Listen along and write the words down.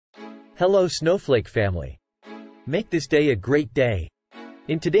Hello Snowflake family. Make this day a great day.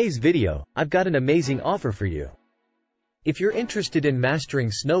 In today's video, I've got an amazing offer for you. If you're interested in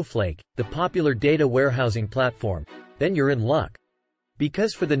mastering Snowflake, the popular data warehousing platform, then you're in luck.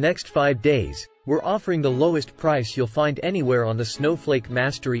 Because for the next 5 days, we're offering the lowest price you'll find anywhere on the Snowflake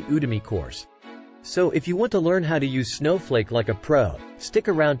Mastery Udemy course. So if you want to learn how to use Snowflake like a pro, stick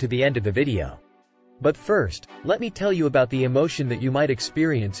around to the end of the video. But first, let me tell you about the emotion that you might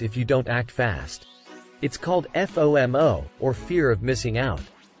experience if you don't act fast. It's called FOMO, or fear of missing out.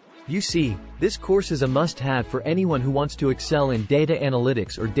 You see, this course is a must-have for anyone who wants to excel in data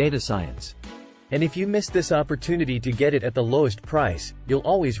analytics or data science. And if you miss this opportunity to get it at the lowest price, you'll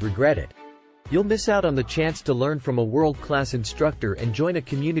always regret it. You'll miss out on the chance to learn from a world-class instructor and join a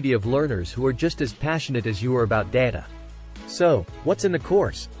community of learners who are just as passionate as you are about data. So, what's in the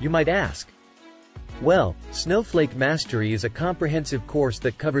course, you might ask? Well, Snowflake Mastery is a comprehensive course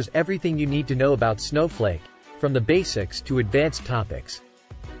that covers everything you need to know about Snowflake, from the basics to advanced topics.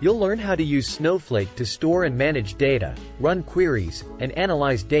 You'll learn how to use Snowflake to store and manage data, run queries, and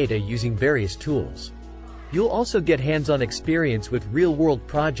analyze data using various tools. You'll also get hands-on experience with real-world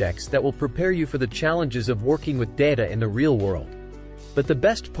projects that will prepare you for the challenges of working with data in the real world. But the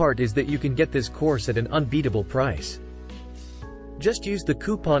best part is that you can get this course at an unbeatable price. Just use the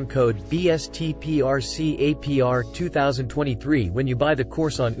coupon code BSTPRCAPR2023 when you buy the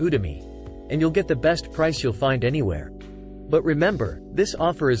course on Udemy, and you'll get the best price you'll find anywhere. But remember, this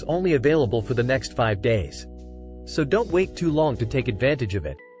offer is only available for the next 5 days. So don't wait too long to take advantage of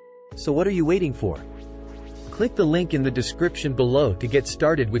it. So what are you waiting for? Click the link in the description below to get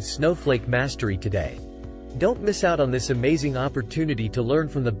started with Snowflake Mastery today. Don't miss out on this amazing opportunity to learn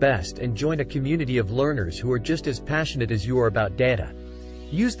from the best and join a community of learners who are just as passionate as you are about data.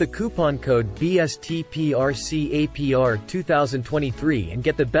 Use the coupon code BSTPRCAPR2023 and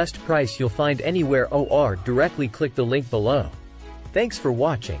get the best price you'll find anywhere or directly click the link below. Thanks for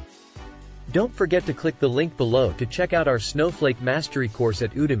watching. Don't forget to click the link below to check out our Snowflake Mastery course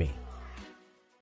at Udemy.